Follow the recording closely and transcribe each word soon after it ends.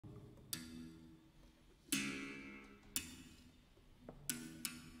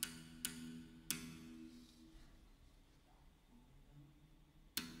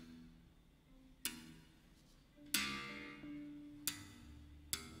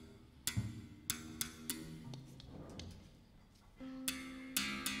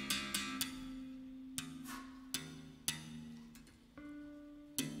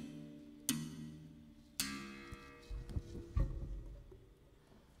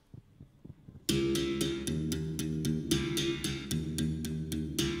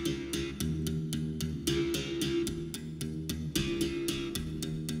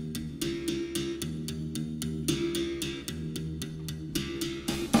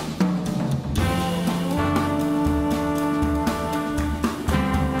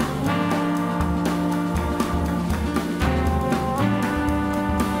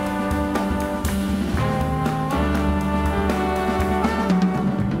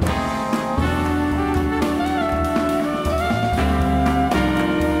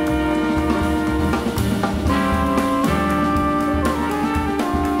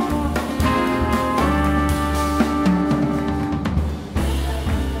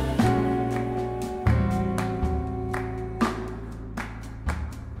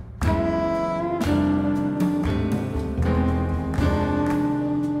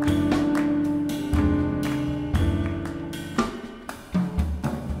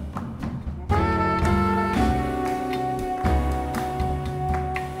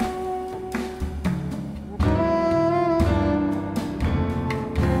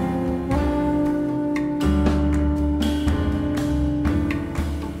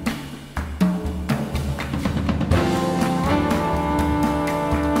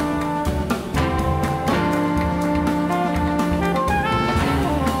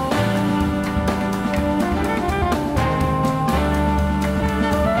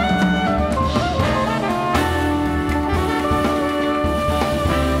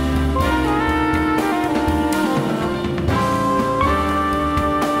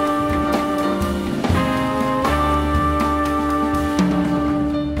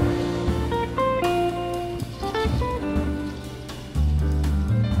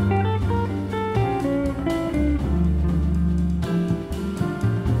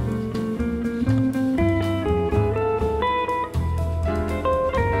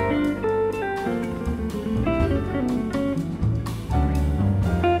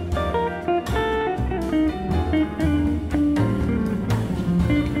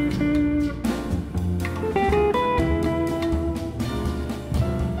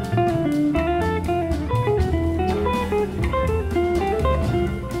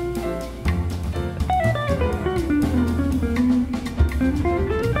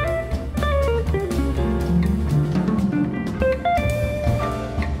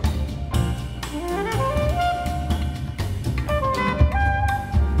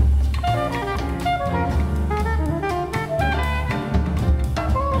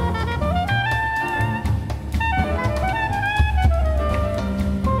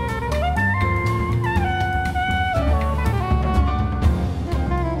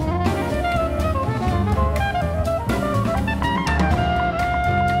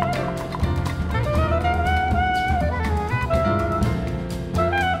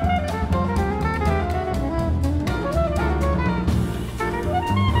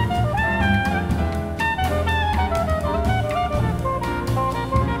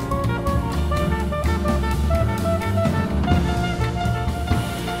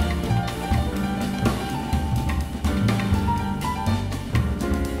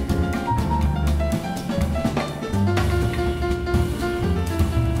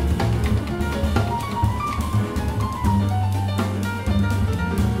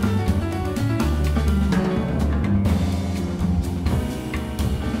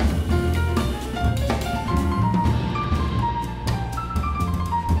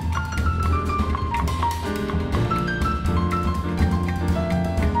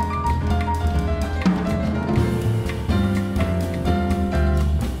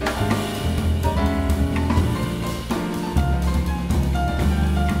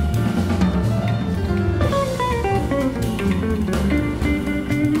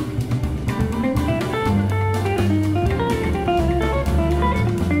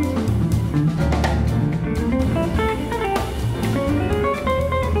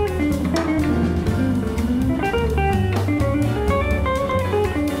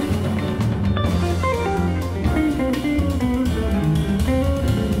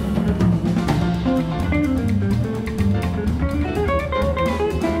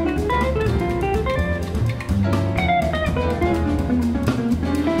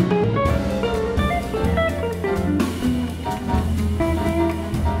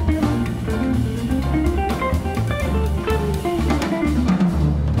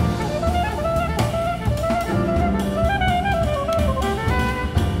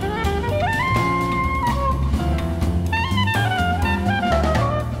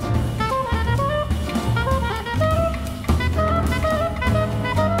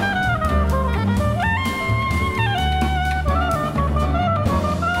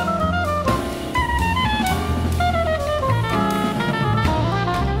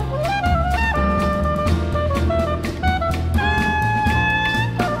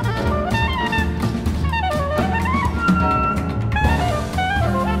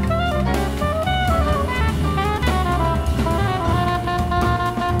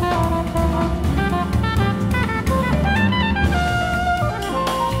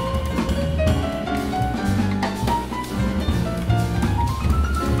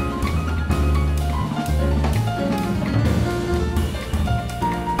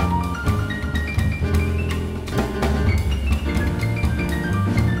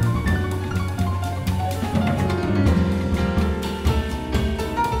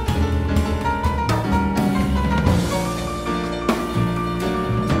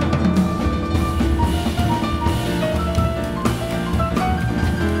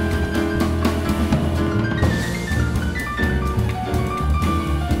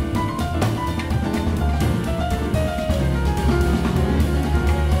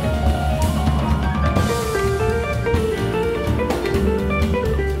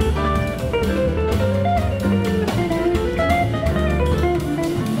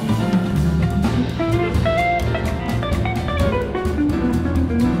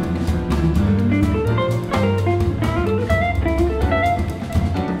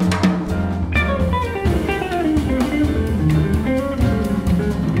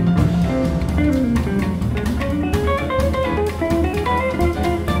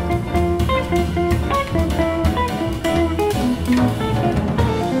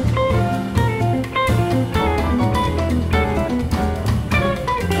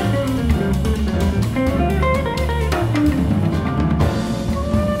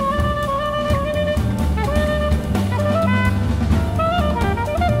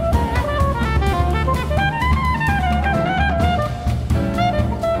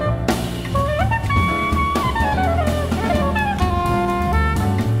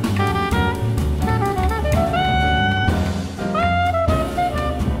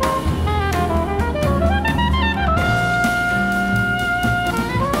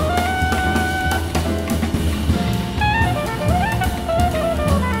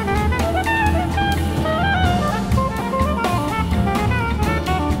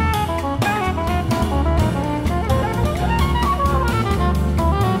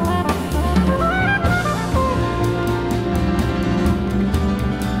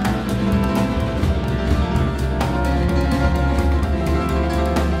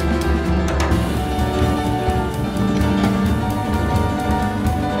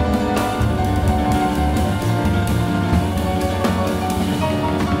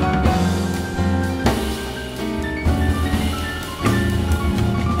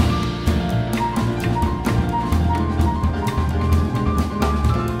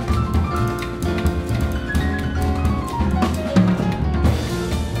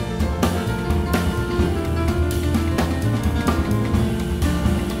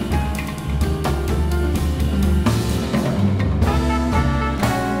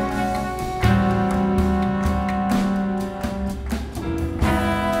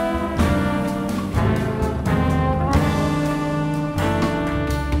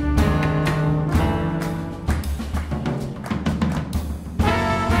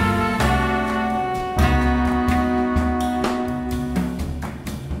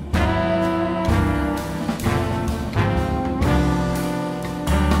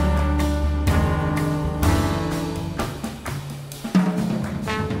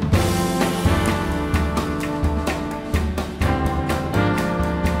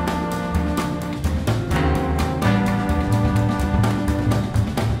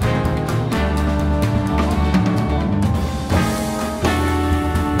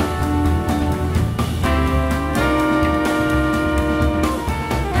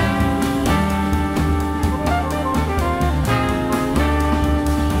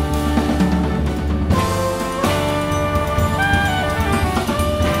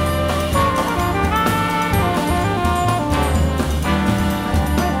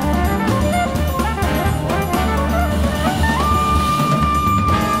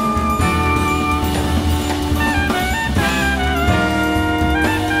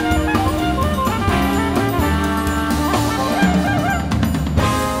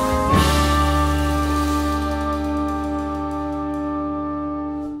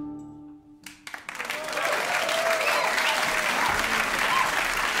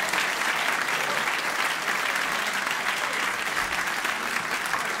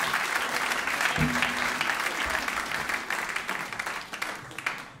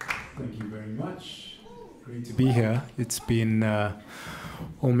here. It's been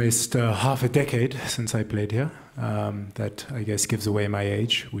almost half a decade since I played here. That, I guess, gives away my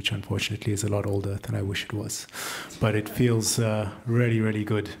age, which unfortunately is a lot older than I wish it was. But it feels really, really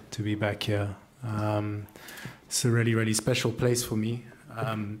good to be back here. It's a really, really special place for me.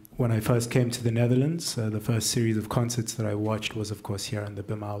 When I first came to the Netherlands, the first series of concerts that I watched was, of course, here in the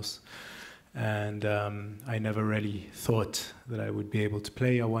Bimhuis. And I never really thought that I would be able to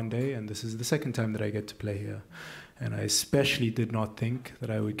play here one day, and this is the second time that I get to play here. And I especially did not think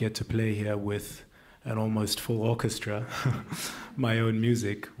that I would get to play here with an almost full orchestra, my own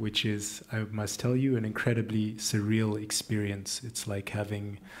music, which is, I must tell you, an incredibly surreal experience. It's like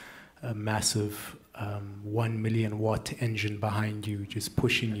having a massive 1 million watt engine behind you, just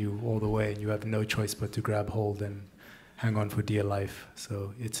pushing you all the way, and you have no choice but to grab hold and hang on for dear life.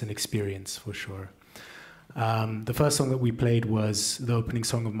 So it's an experience for sure. The first song that we played was the opening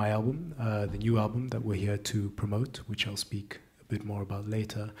song of my album, the new album that we're here to promote, which I'll speak a bit more about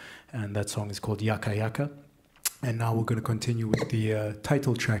later. And that song is called Yaka Yaka. And now we're going to continue with the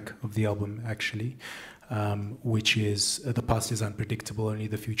title track of the album, actually, which is The Past is Unpredictable, Only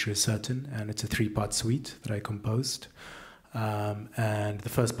the Future is Certain. And it's a 3-part suite that I composed. And the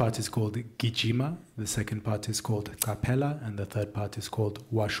first part is called Gijima, the second part is called Kapela, and the third part is called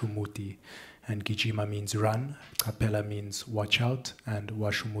Washumuti. And Gijima means run, Kapela means watch out, and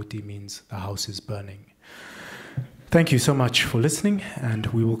Washumuti means the house is burning. Thank you so much for listening, and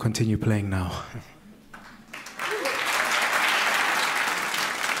we will continue playing now.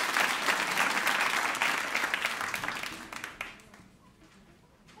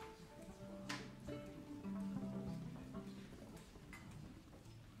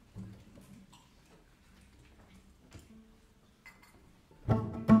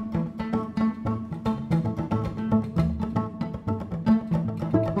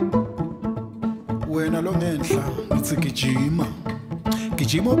 Gijima,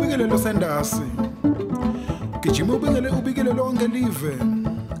 Gijima ubikele lo sendasi, Gijima ubikele lonke live,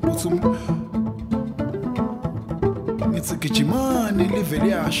 ngithi gijimani live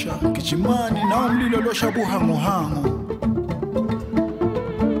liyasha, gijimani na umlilo lo shabuhango hango.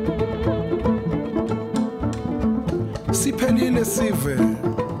 Siphelile sive,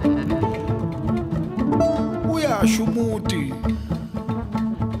 uyasha umuti.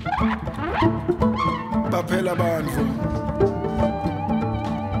 Baphela bandvu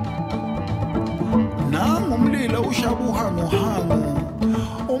nangu umlilo ushabuhango hango,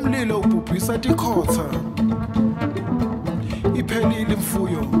 umlilo ubhubhisa tikhotha, iphelile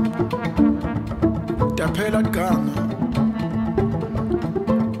imfuyo daphela ganga.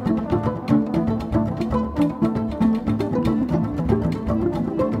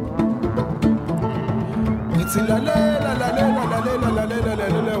 Ngithi lalela lalela lalela lalela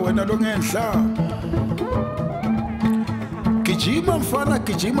lalela wena lo ngendla. Gijima mfana,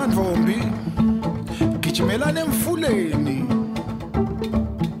 gijima ndvombi, gijimelane emfuleni,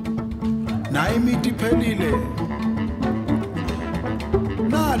 nayi imiti iphelile,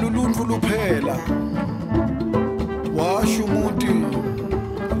 nalo uluntu luphela, washa umuti,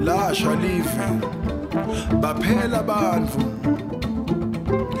 lasha live, baphela bandvu,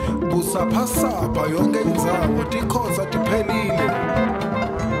 busaphasapha yonke indzawo, tikhotha tiphelile,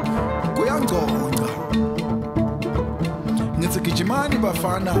 kuyangconca. Gijimani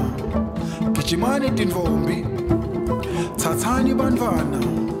bafana, gijimani tindvombi, tsatsani bantfwana,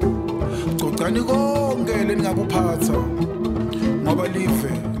 gcocani konke leningakuphatsa, ngoba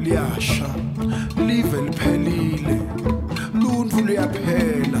live liyasha, live liphelile, luntfu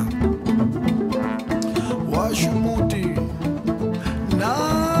luyaphela. Washa umuti,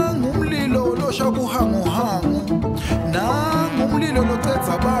 nangu umlilo losha buhango hango, nangu umlilo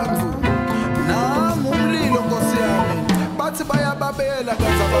locedza bantfu, nangu umlilo nkosi yami. Bathi bayababela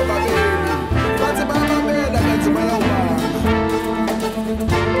kanti abababeli, bathi bayababela kanti bayawala.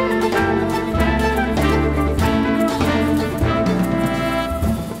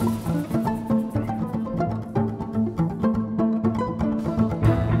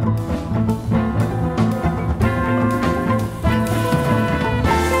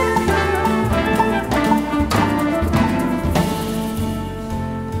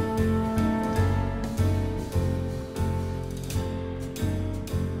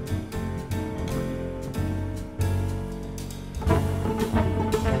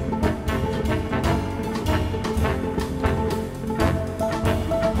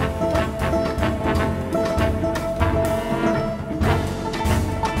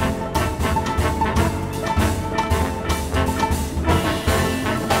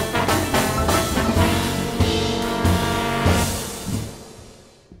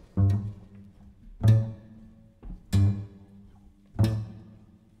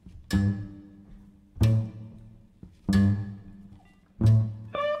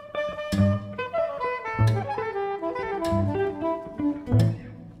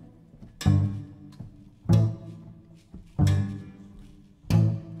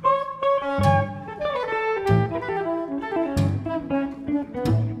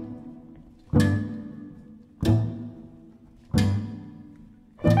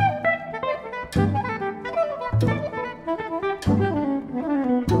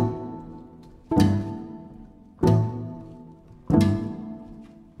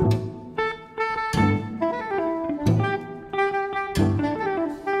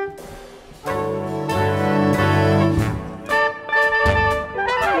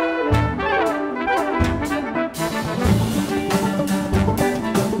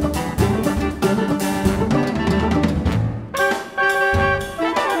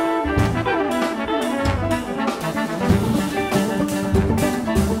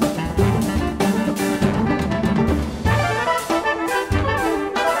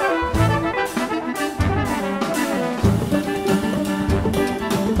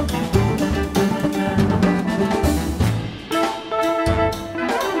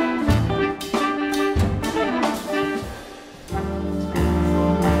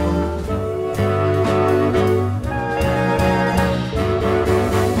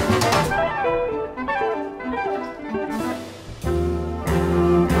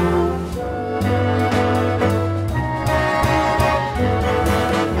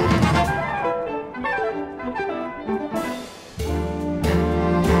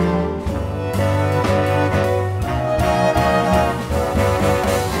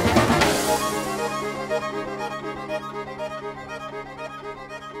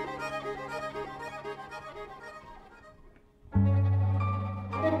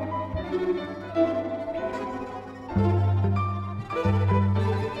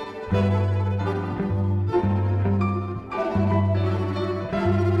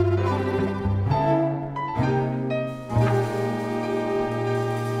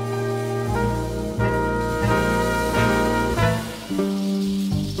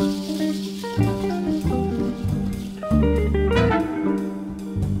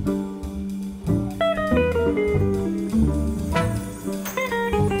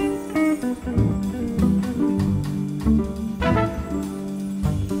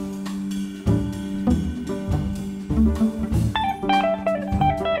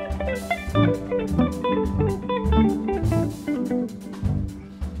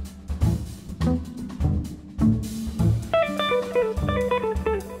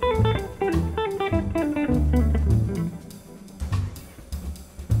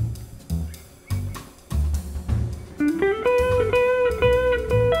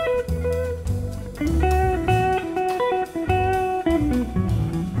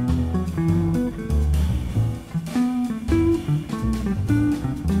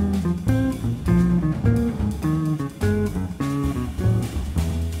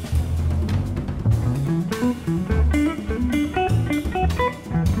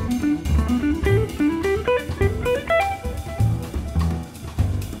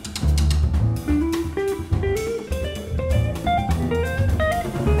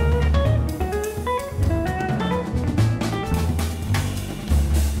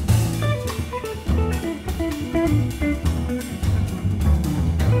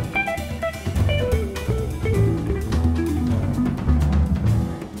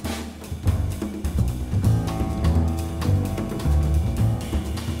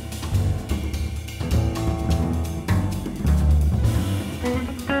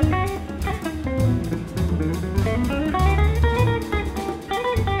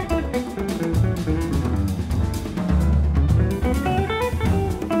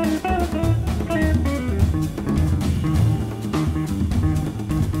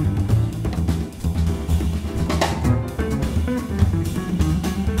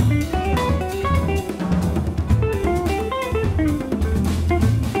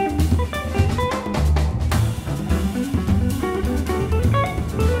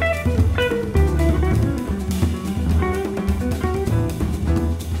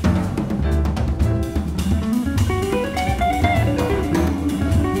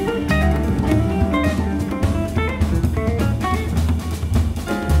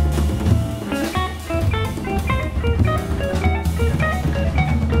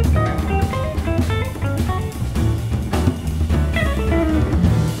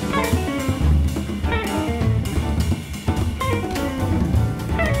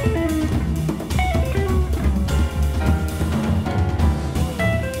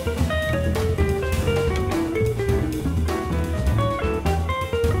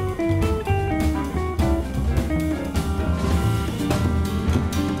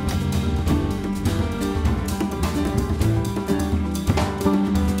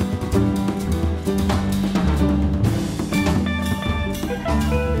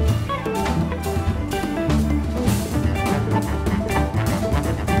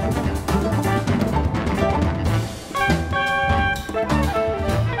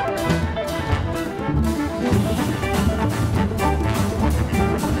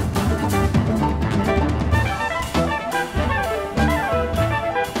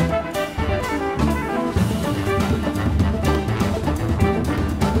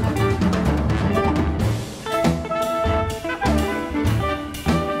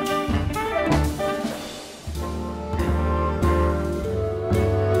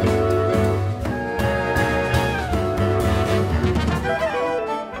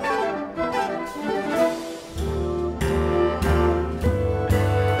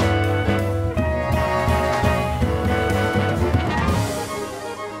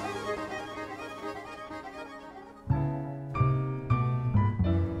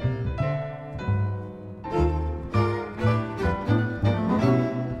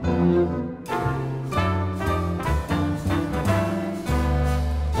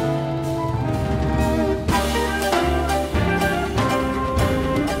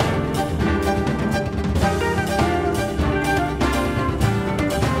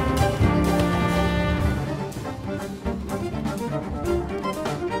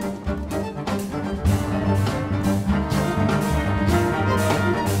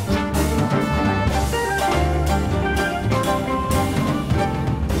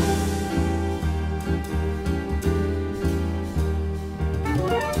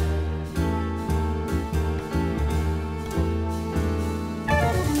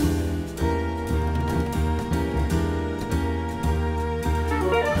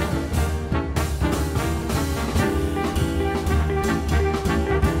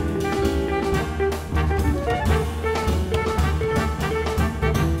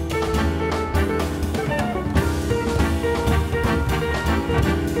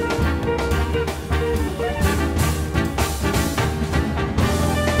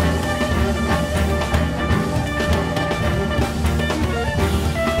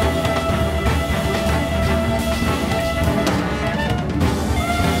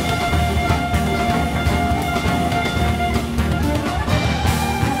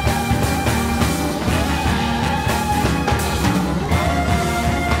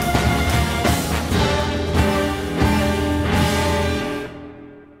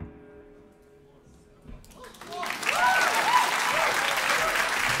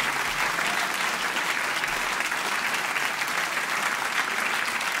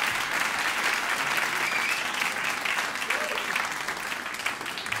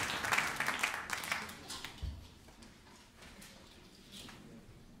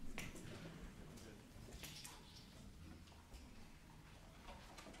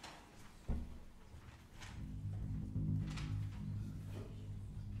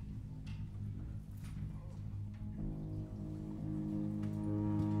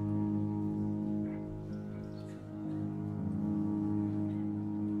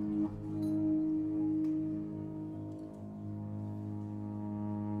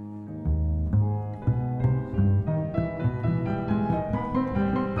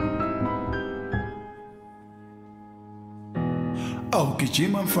 Hawu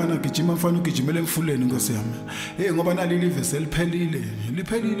gijima mfana ugijimele emfuleni Nkosi yami. Hey ngoba nali live seliphelile.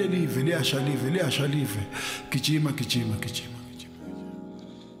 Liphelile live liyasha live. Gijima.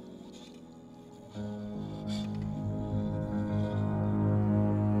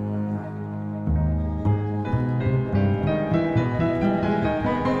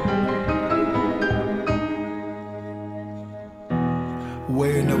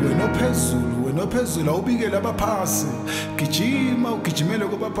 Wena phezulu awubikele abaphasi gijima ugijimele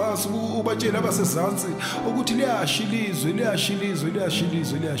kwabaphasi ubatshela abasezantsi ukuthi liyashilizwe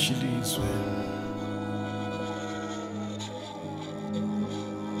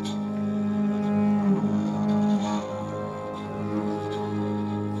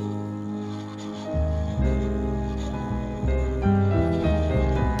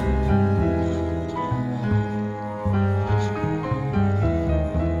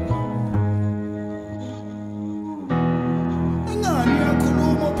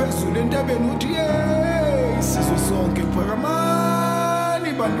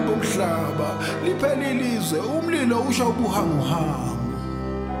liphelilizwe umlilo usha ubuhanguhangu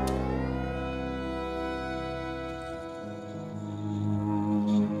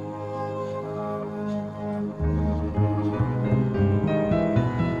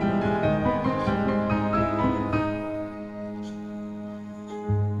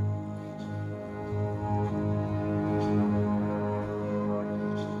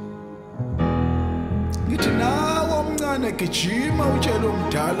ngithi nawo omncane gijima utshela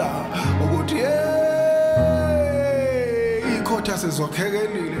omdala ukuthi ikhotha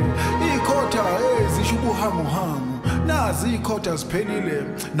sezokhekelile ikhotha ezisho ubuhanguhangu nazi ikhotha ziphelile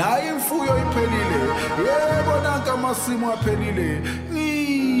naye imfuyo iphelile yebo nanka amasimo aphelile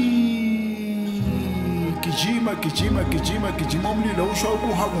gijima umlilo usho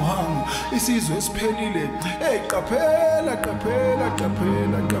ubuhanguhangu isizwe esiphelile qaphela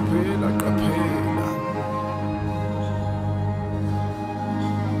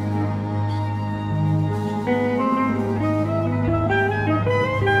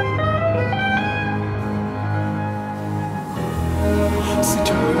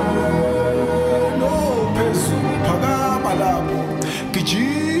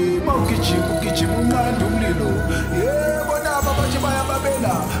gijima unqanda umlilo yebo naba bathi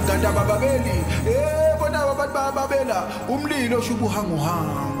bayababela kanti abababeli yebo naba bathi bayababela umlilo usho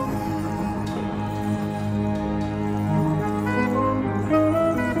ubuhanguhangu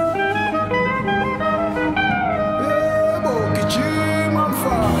yebo gijima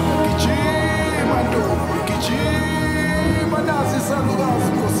mfana gijima ntombi gijima nazi isalukazi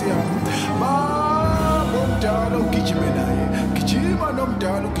Nkosi yami baba omdala ugijime naye gijima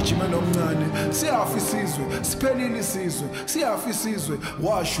nomdala ugijima nomncane siyafa isizwe siphelile isizwe siyafa isizwe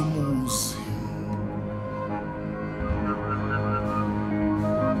washa umuzi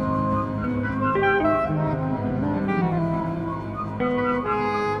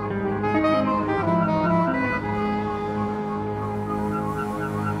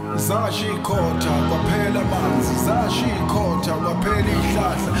zashikhotha kwaphela amanzi zashikhotha kwaphela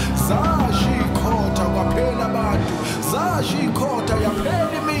ihlahla zashikhotha kwaphela abantu zashikhotha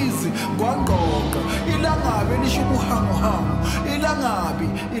yaphela imizi kwangqoqa ilangabe lisho ubuhanguhangu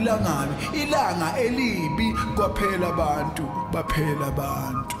ilanga elibi kwaphela abantu baphela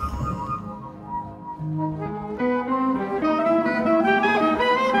abantu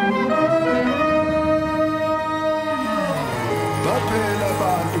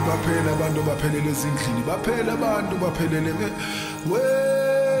baphela abantu baphelele ezindlini baphela abantu baphelele we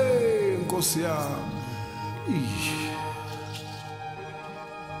Nkosi yami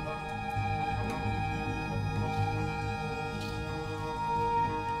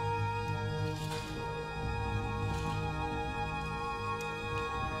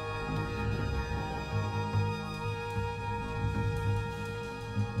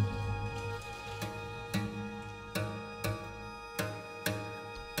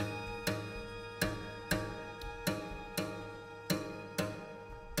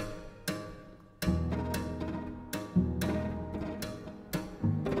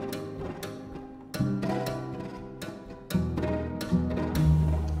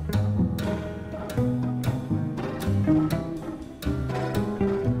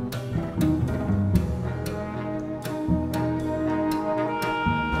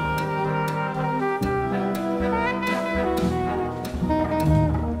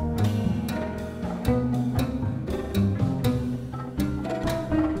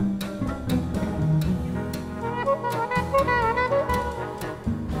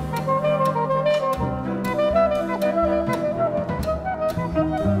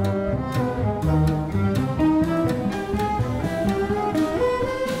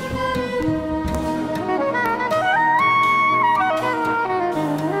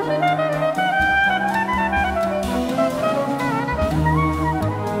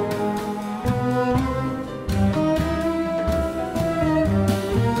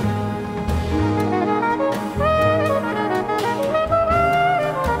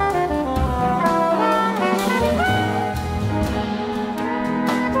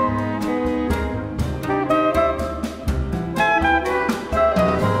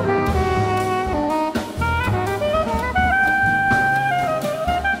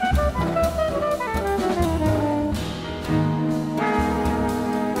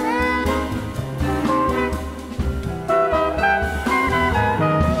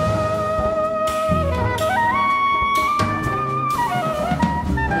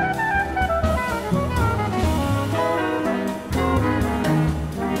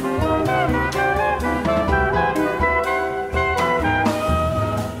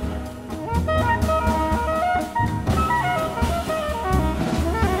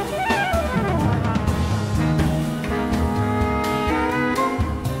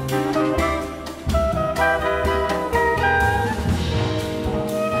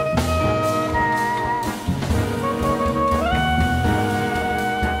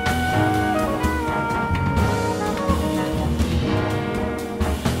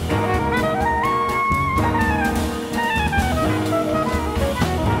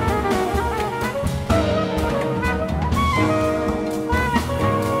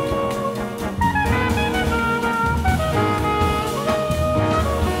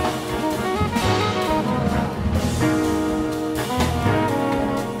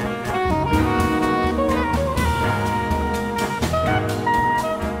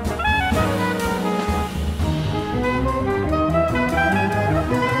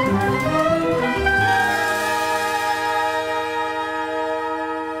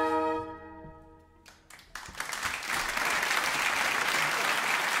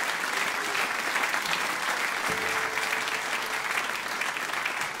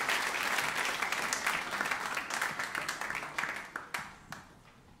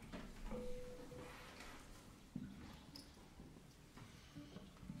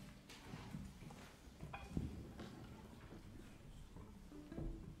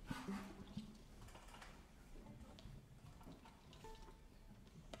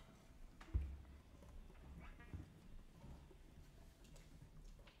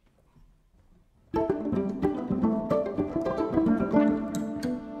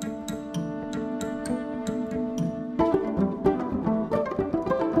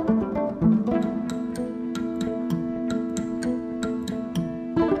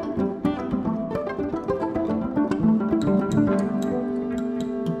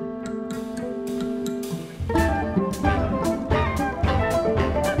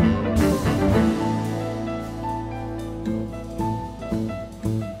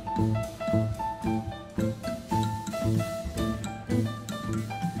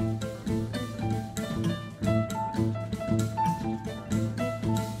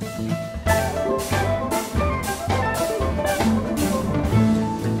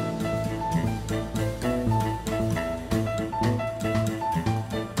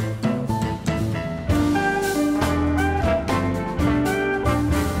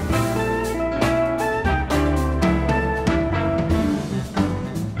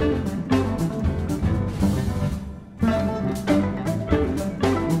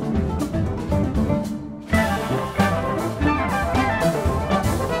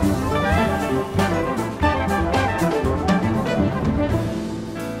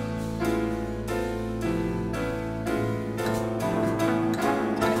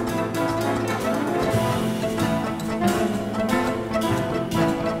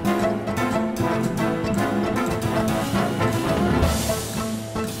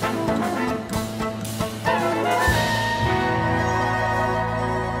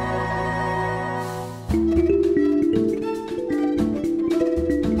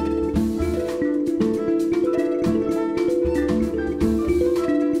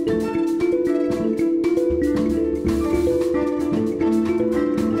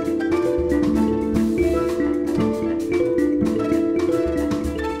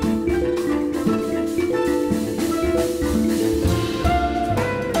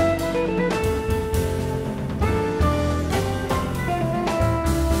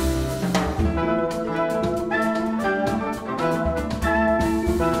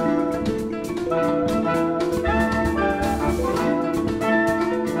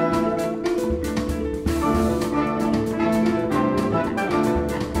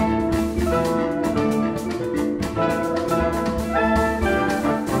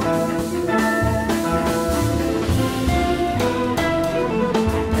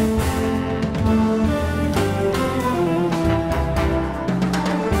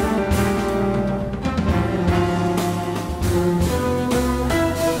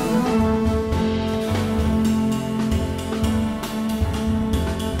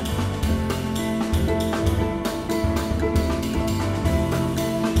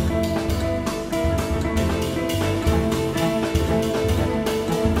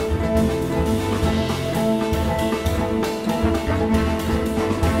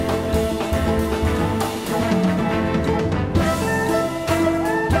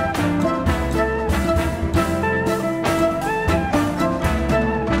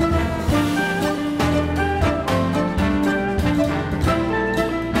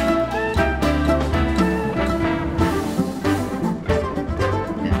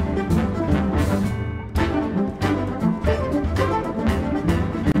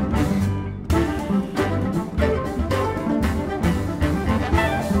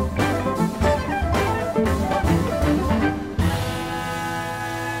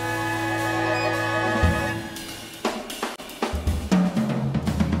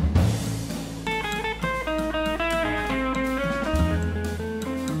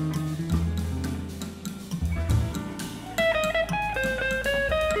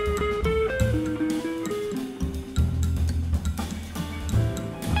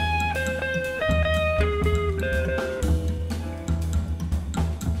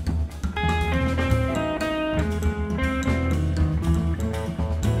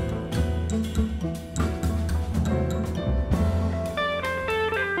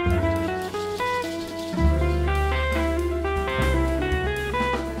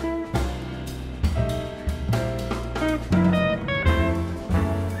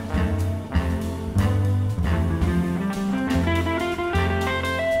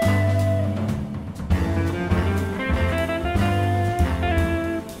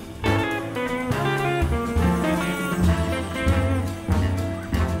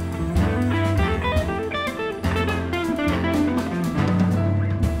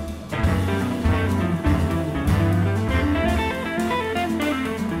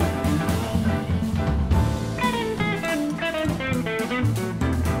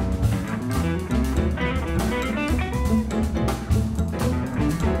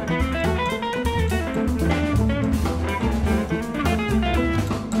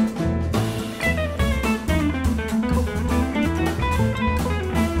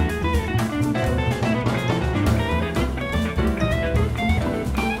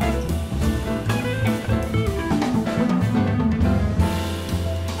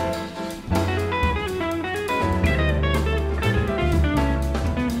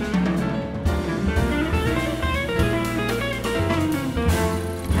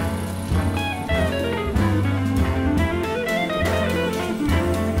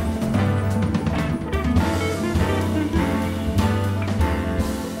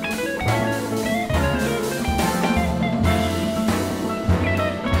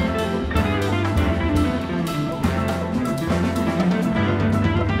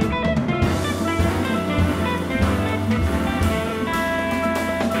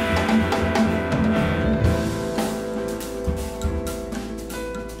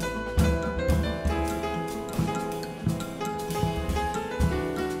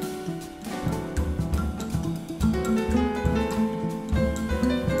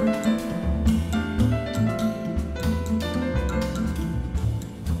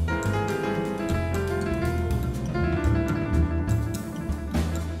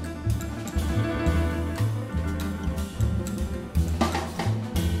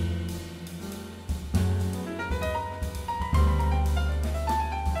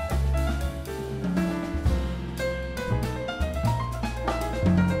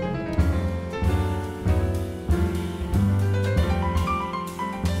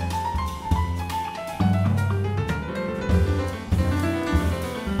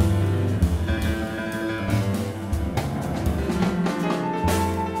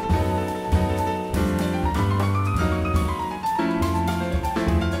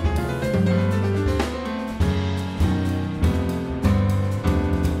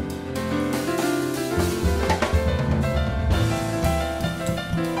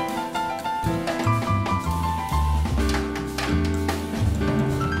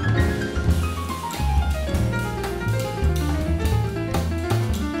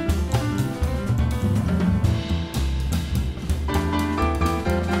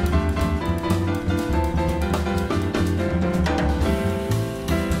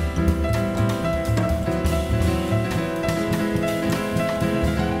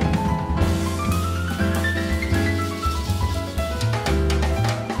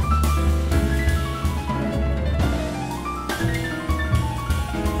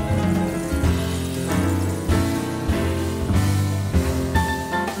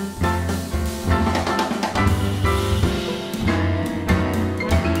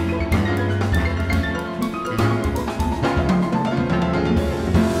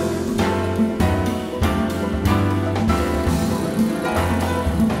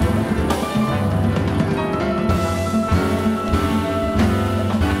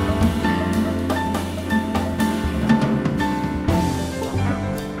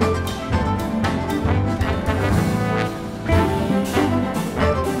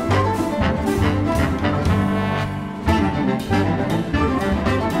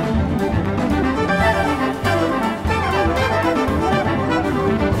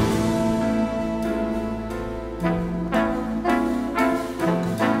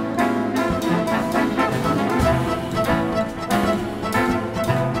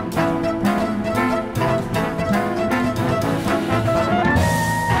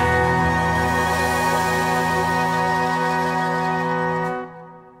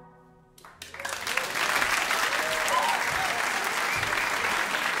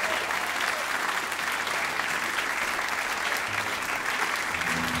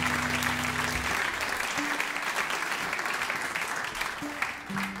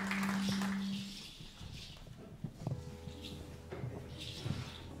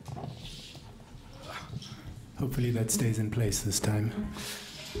Hopefully that stays in place this time.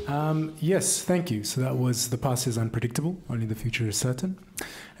 Yes, thank you. So that was The Past is Unpredictable, Only the Future is Certain.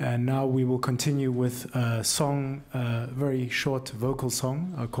 And now we will continue with a song, a very short vocal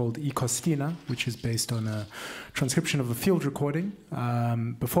song called I Costina, which is based on a transcription of a field recording.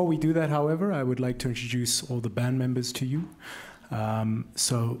 Before we do that, however, I would like to introduce all the band members to you.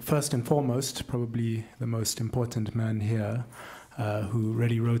 So first and foremost, probably the most important man here, who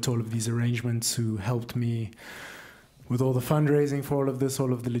really wrote all of these arrangements, who helped me with all the fundraising for all of this,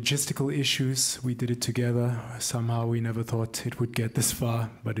 all of the logistical issues. We did it together. Somehow we never thought it would get this far,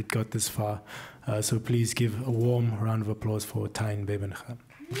 but it got this far. So please give a warm round of applause for Tijn Wybenga.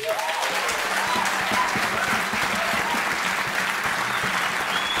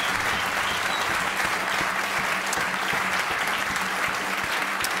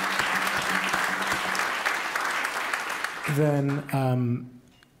 Then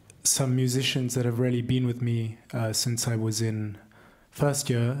some musicians that have really been with me since I was in first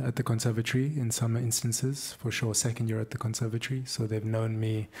year at the conservatory, in some instances, for sure second year at the conservatory. So they've known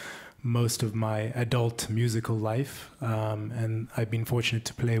me most of my adult musical life. And I've been fortunate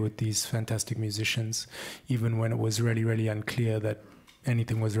to play with these fantastic musicians, even when it was really, really unclear that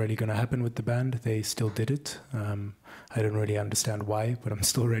anything was really going to happen with the band. They still did it. I don't really understand why, but I'm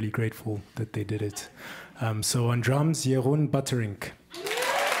still really grateful that they did it. So on drums, Jeroen Batterink.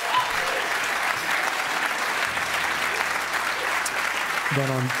 Then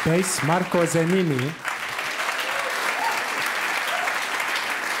on bass, Marco Zenini.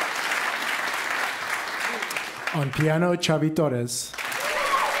 On piano, Xavi Torres.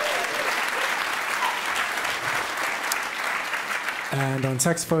 And on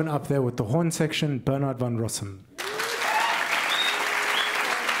saxophone up there with the horn section, Bernard van Rossum.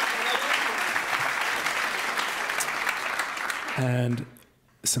 And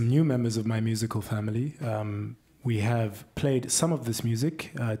some new members of my musical family. We have played some of this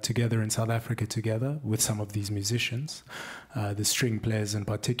music together in South Africa together with some of these musicians, the string players in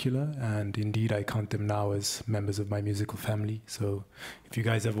particular, and indeed I count them now as members of my musical family. So if you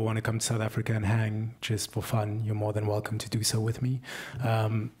guys ever want to come to South Africa and hang just for fun, you're more than welcome to do so with me.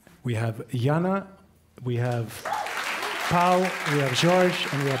 We have Yanna, we have Pau, we have George,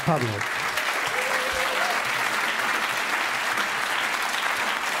 and we have Pablo.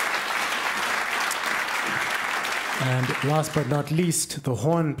 And last but not least, the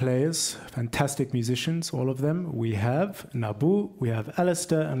horn players, fantastic musicians, all of them. We have Nabou, we have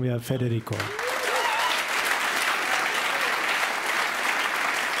Alistair, and we have Federico.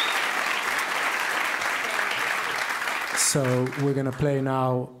 So we're going to play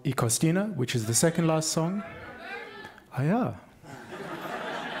now I Costina, which is the second last song. Ah, yeah.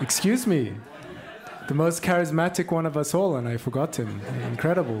 Excuse me. The most charismatic one of us all, and I forgot him.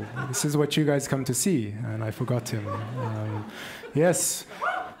 Incredible. This is what you guys come to see, and I forgot him. Yes.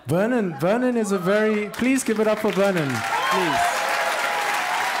 Vernon is a very... Please give it up for Vernon, please.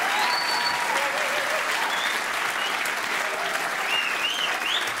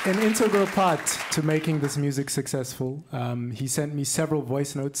 An integral part to making this music successful. He sent me several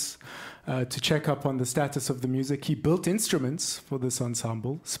voice notes to check up on the status of the music. He built instruments for this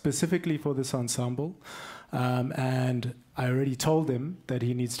ensemble, specifically for this ensemble. And I already told him that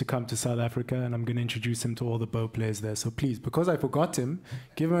he needs to come to South Africa, and I'm going to introduce him to all the bow players there. So please, because I forgot him,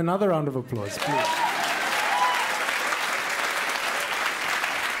 give him another round of applause, please.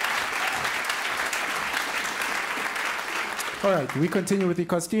 All right, we continue with I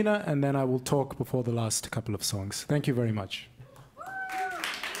Costina, and then I will talk before the last couple of songs. Thank you very much.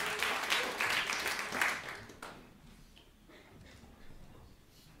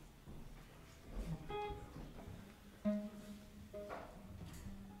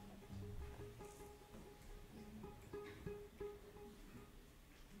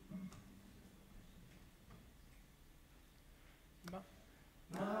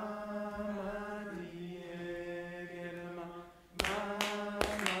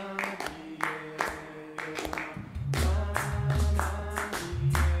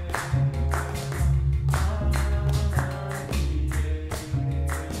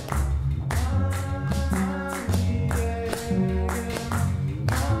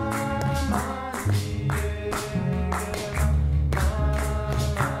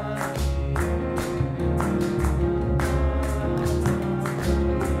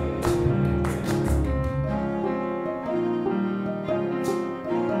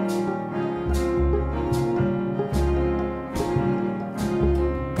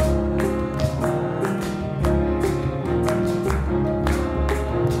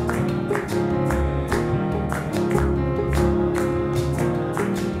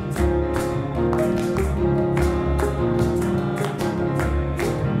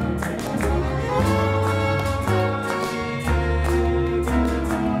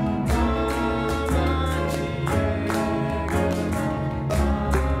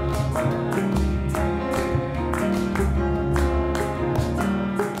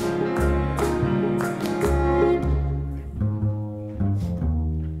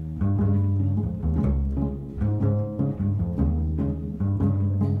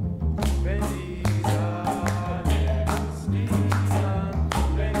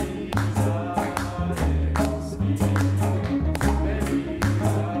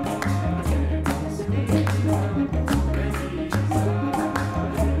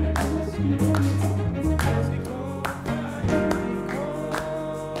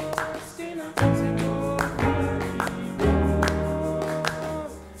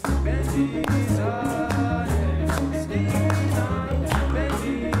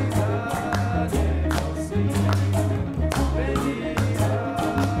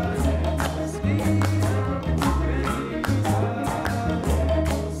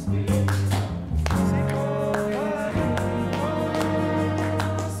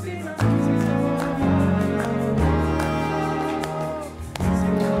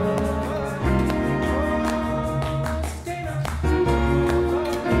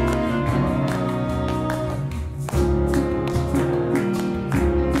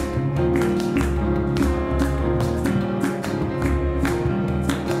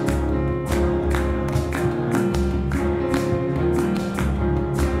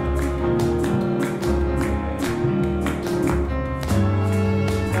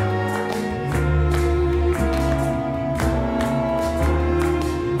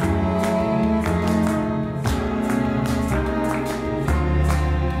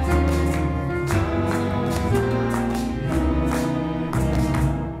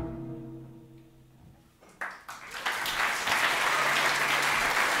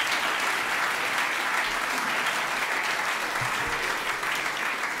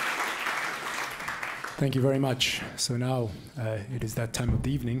 Thank you very much. So now it is that time of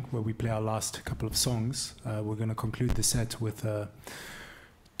the evening where we play our last couple of songs. We're going to conclude the set with a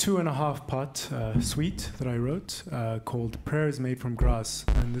 2.5-part suite that I wrote called Prayers Made from Grass.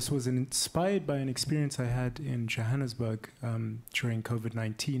 And this was inspired by an experience I had in Johannesburg during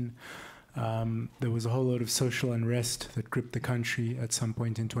COVID-19. There was a whole lot of social unrest that gripped the country at some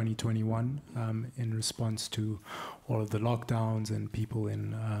point in 2021 in response to all of the lockdowns and people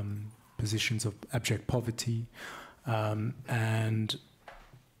in positions of abject poverty. And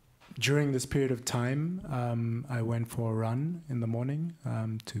during this period of time, I went for a run in the morning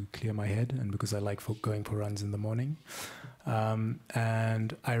to clear my head, and because I like going for runs in the morning.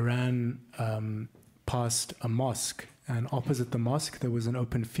 And I ran past a mosque, and opposite the mosque there was an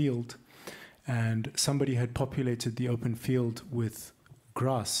open field, and somebody had populated the open field with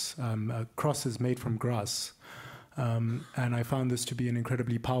grass, crosses made from grass. And I found this to be an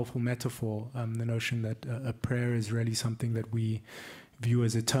incredibly powerful metaphor, the notion that a prayer is really something that we view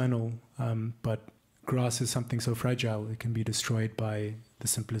as eternal, but grass is something so fragile. It can be destroyed by the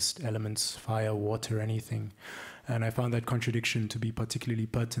simplest elements, fire, water, anything. And I found that contradiction to be particularly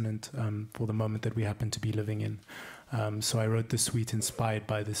pertinent for the moment that we happen to be living in. So I wrote this suite inspired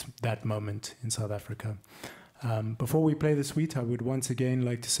by that moment in South Africa. Before we play the suite, I would once again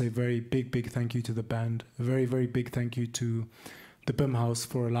like to say a very big thank you to the band. A very big thank you to the Bimhuis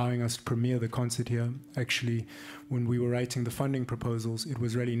for allowing us to premiere the concert here. Actually, when we were writing the funding proposals, it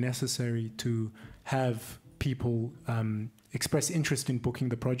was really necessary to have people express interest in booking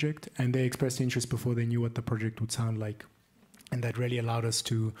the project, and they expressed interest before they knew what the project would sound like. And that really allowed us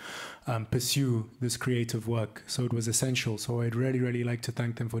to pursue this creative work. So it was essential. So I'd really like to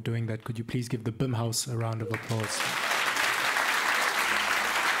thank them for doing that. Could you please give the Bimhuis a round of applause?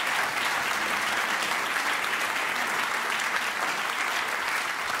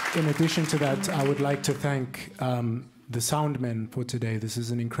 In addition to that, I would like to thank the soundmen for today. This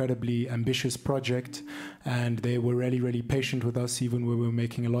is an incredibly ambitious project, and they were really patient with us, even when we were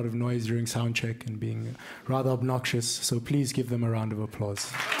making a lot of noise during sound check and being rather obnoxious. So please give them a round of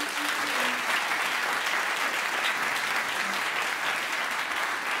applause.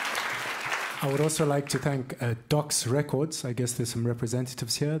 I would also like to thank DOX Records. I guess there's some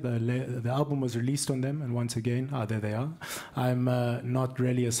representatives here. The album was released on them, and once again, there they are. I'm not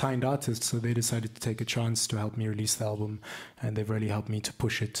really a signed artist, so they decided to take a chance to help me release the album, and they've really helped me to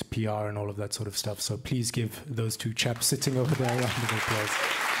push it, PR and all of that sort of stuff. So please give those two chaps sitting over there a round of applause.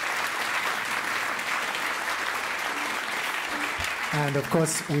 And of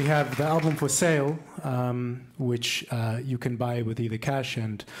course, we have the album for sale, which you can buy with either cash.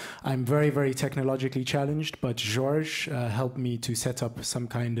 And I'm very technologically challenged, but Georges helped me to set up some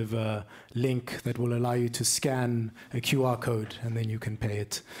kind of a link that will allow you to scan a QR code, and then you can pay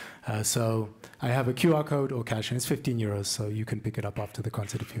it. So I have a QR code or cash, and it's 15 euros, so you can pick it up after the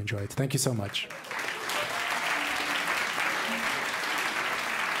concert if you enjoy it. Thank you so much.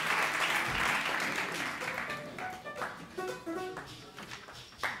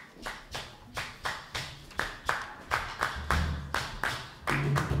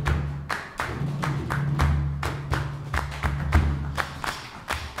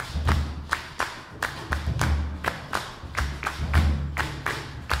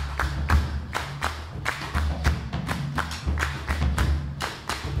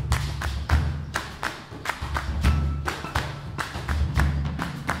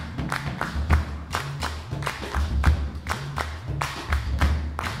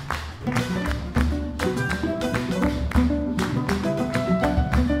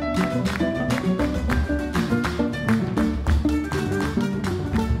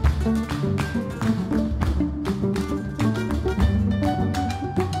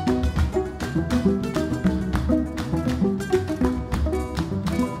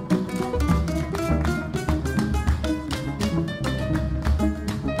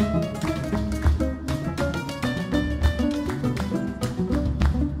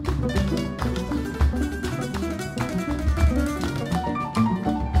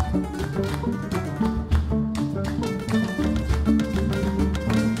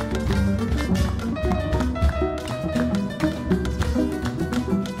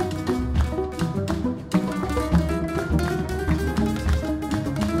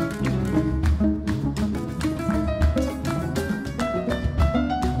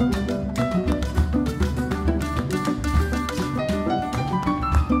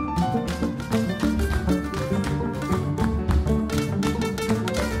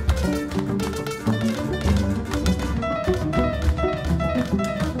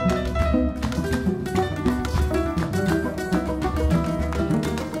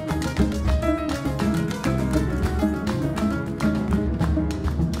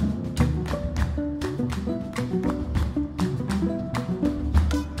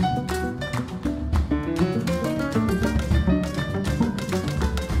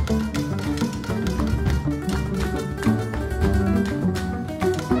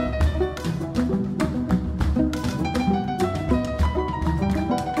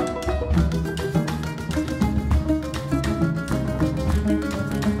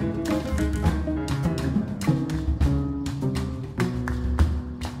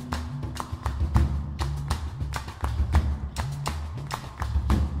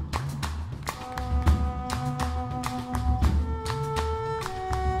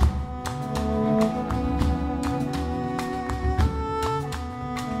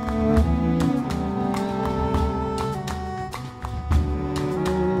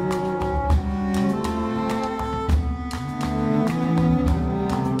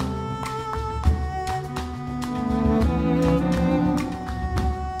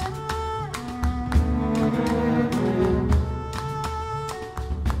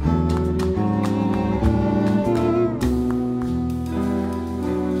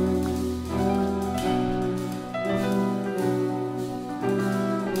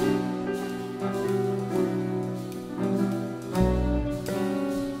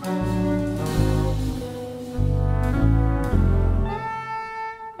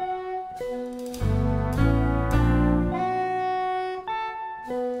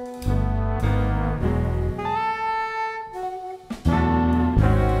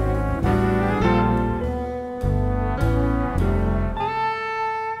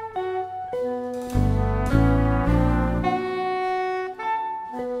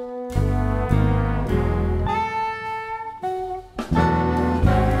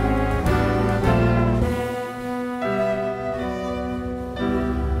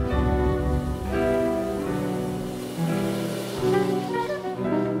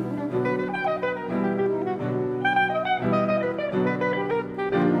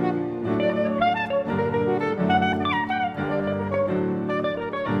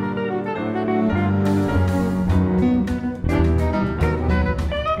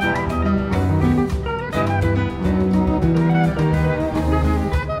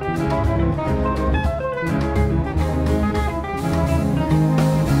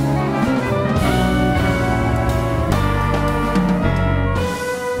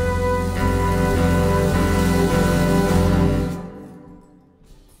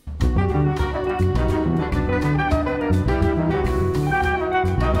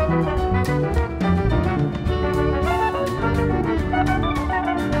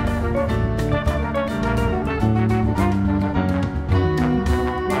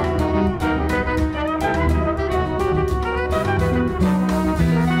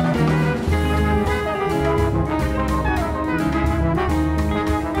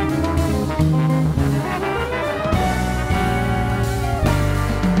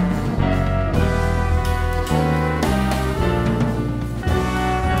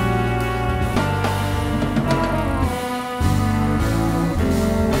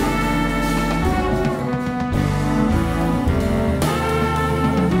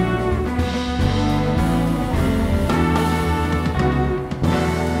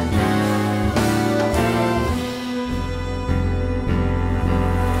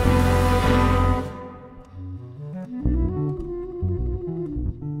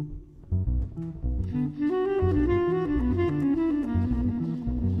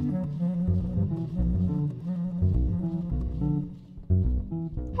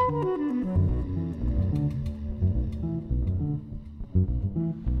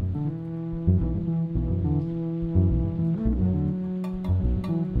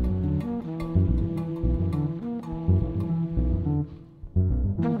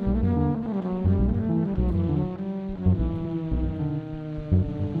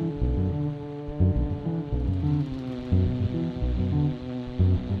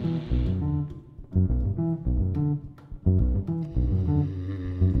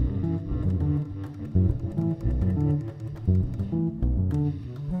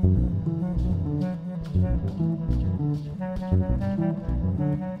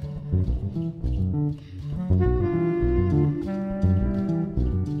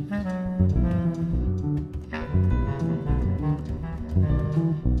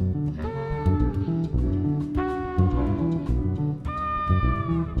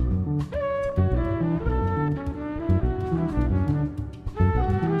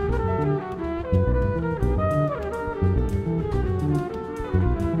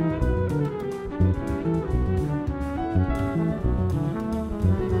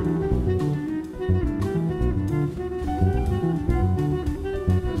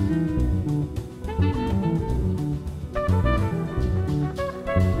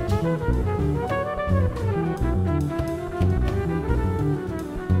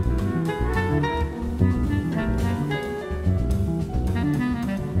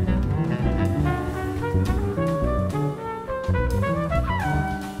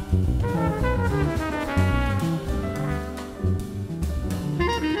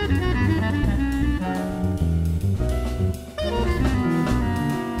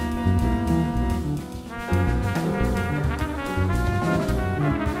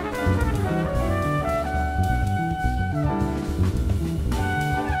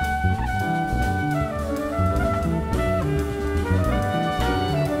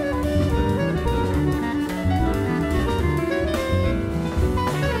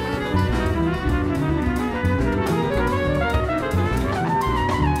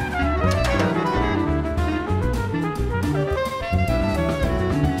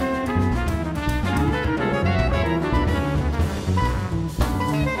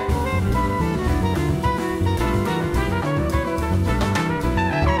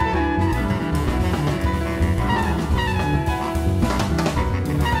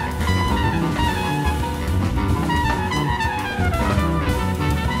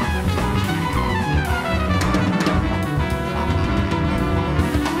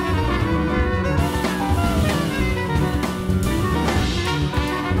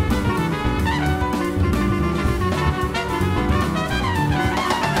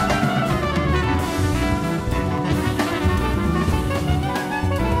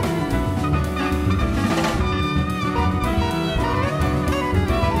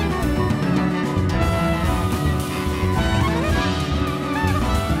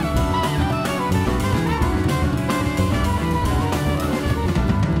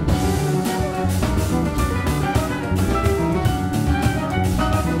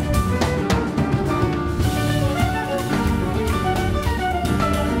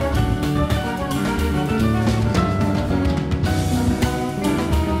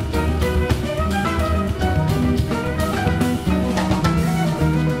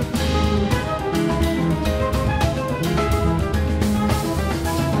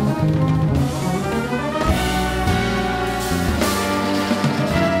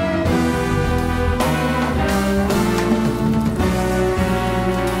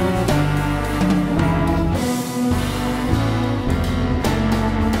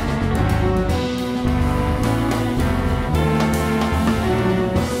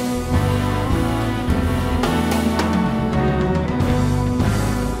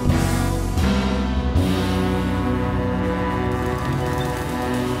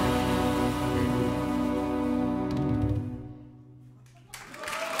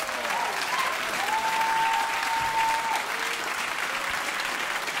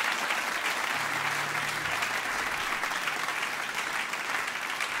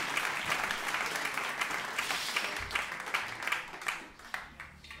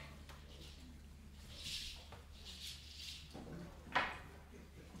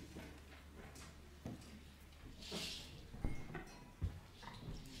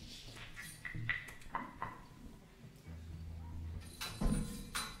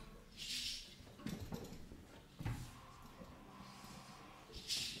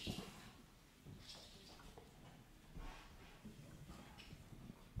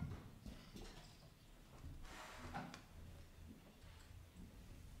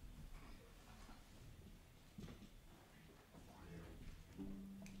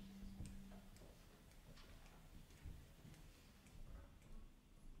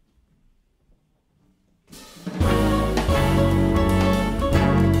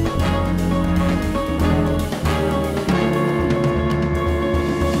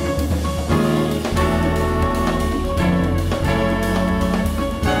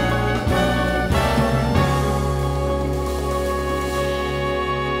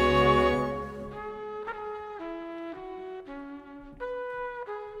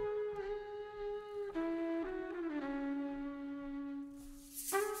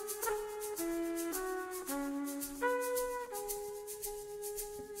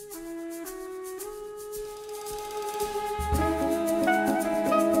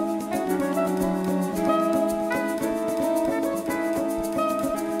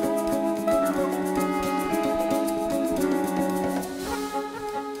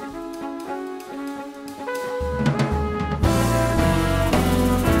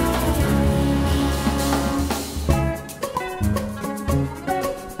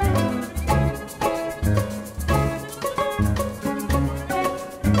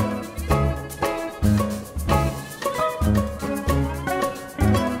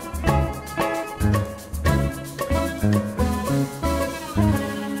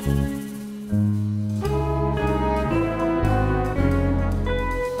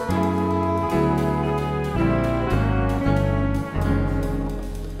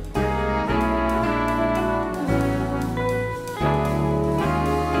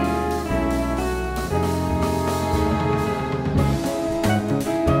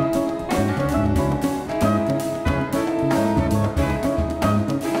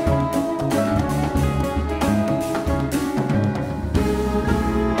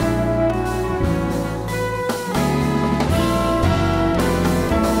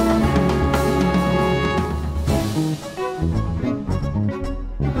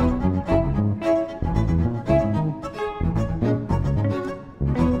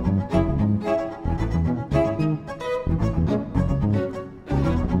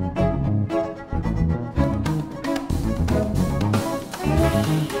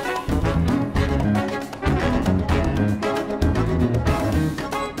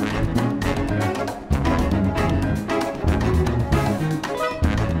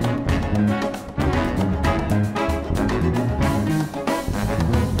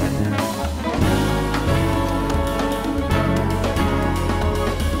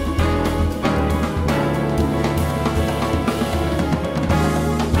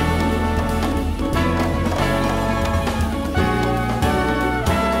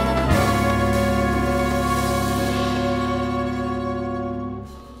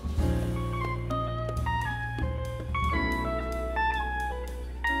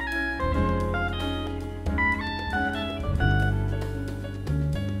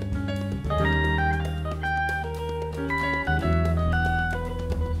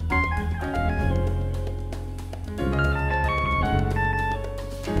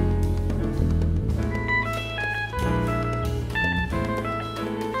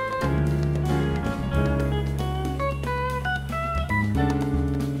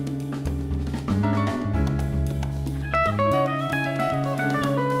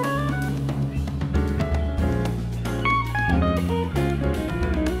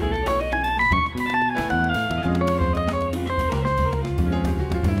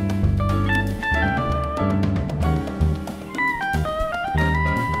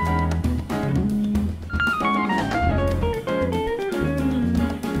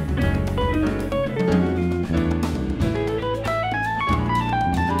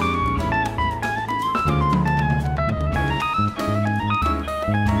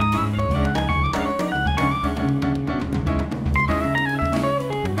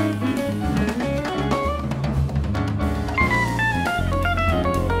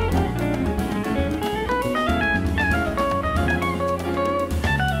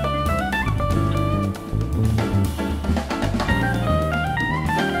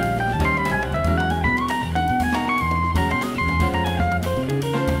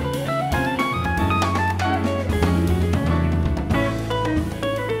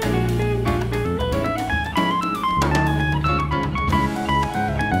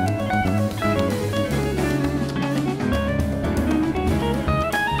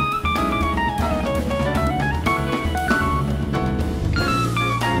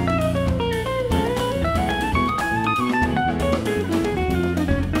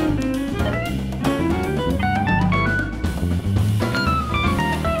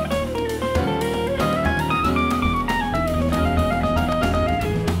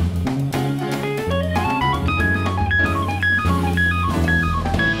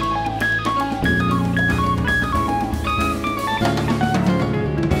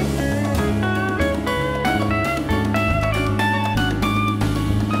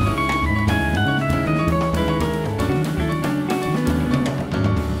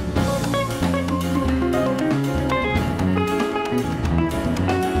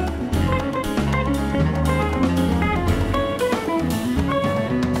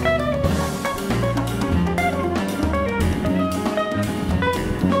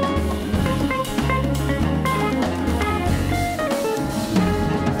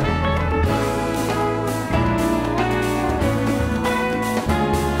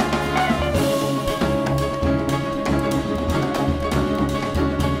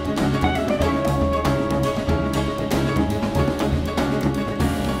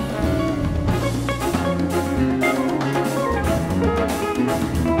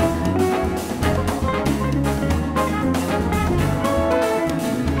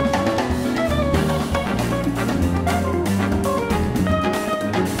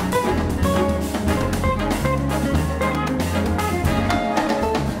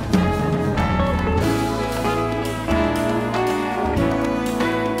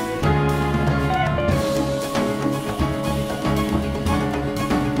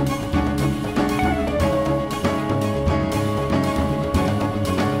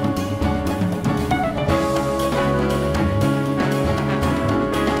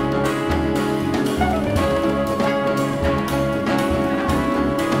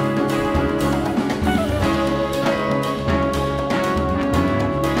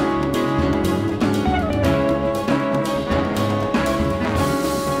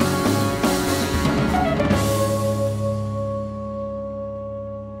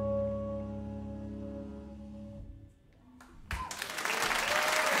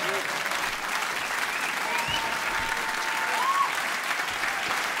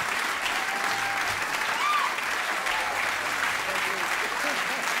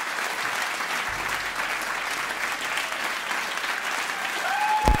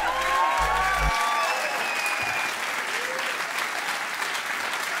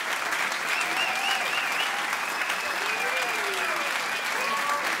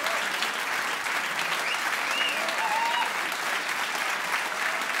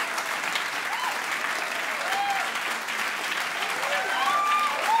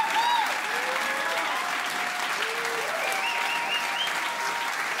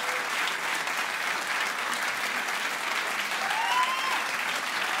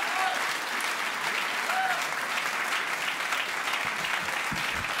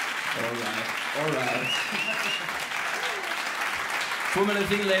 All right. VUMA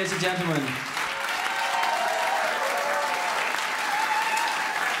LEVIN, ladies and gentlemen.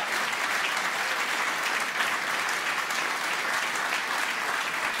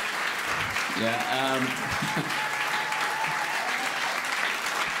 Yeah.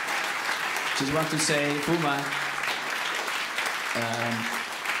 Just want to say, VUMA,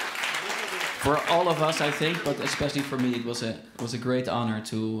 for all of us, I think, but especially for me, it was a great honor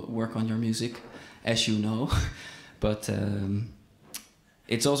to work on your music, as you know. But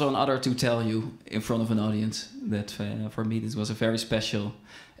it's also an honor to tell you in front of an audience that for me this was a very special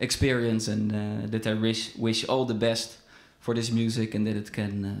experience, and that I wish all the best for this music, and that it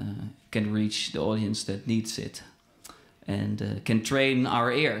can reach the audience that needs it, and can train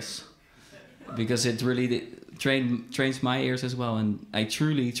our ears, because it really trains my ears as well, and I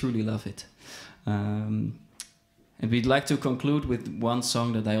truly love it. And we'd like to conclude with one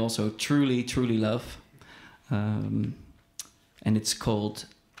song that I also truly love, and it's called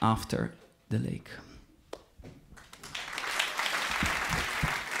After the Lake.